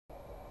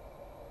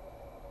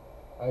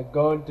I'm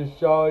going to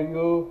show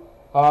you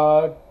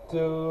how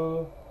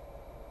to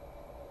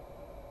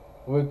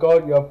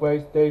record your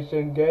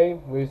PlayStation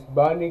game with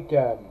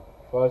Bandicam.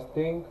 First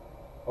thing,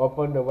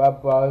 open the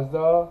web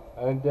browser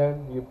and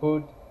then you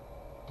put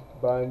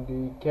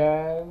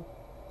Bandicam.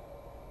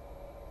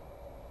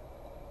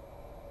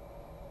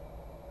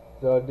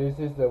 So this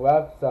is the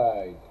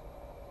website.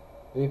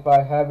 If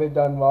I have it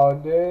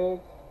downloaded,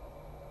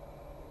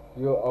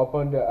 you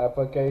open the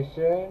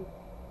application.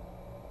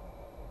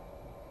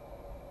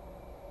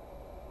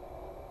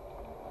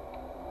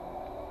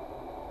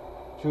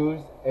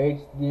 Choose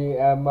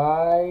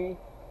HDMI,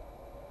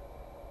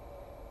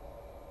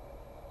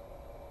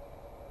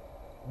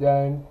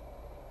 then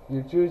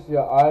you choose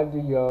your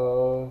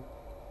audio.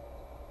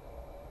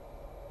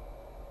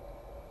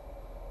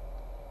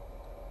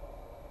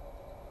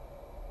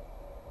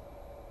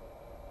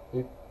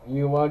 If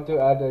you want to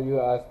add a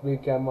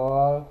USB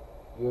camera,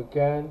 you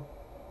can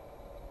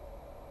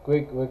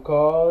click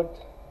record.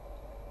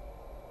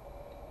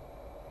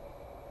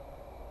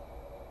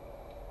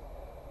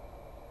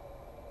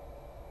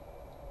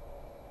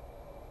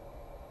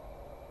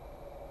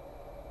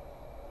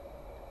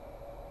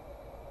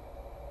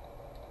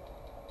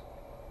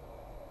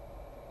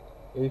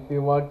 If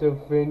you want to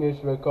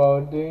finish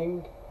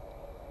recording,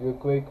 you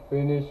click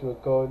finish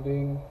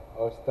recording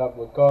or stop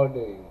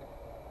recording.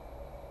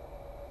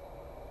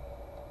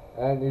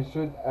 And it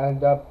should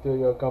end up to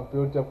your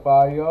computer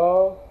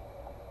file.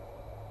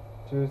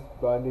 Choose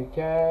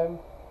Bandicam.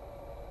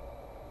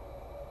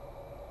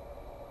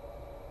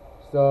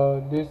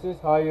 So this is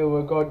how you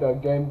record a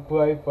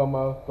gameplay from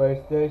a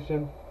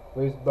PlayStation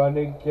with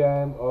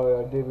Bandicam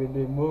or a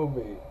DVD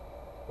movie.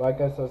 Like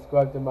and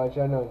subscribe to my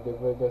channel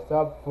if it is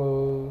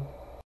helpful.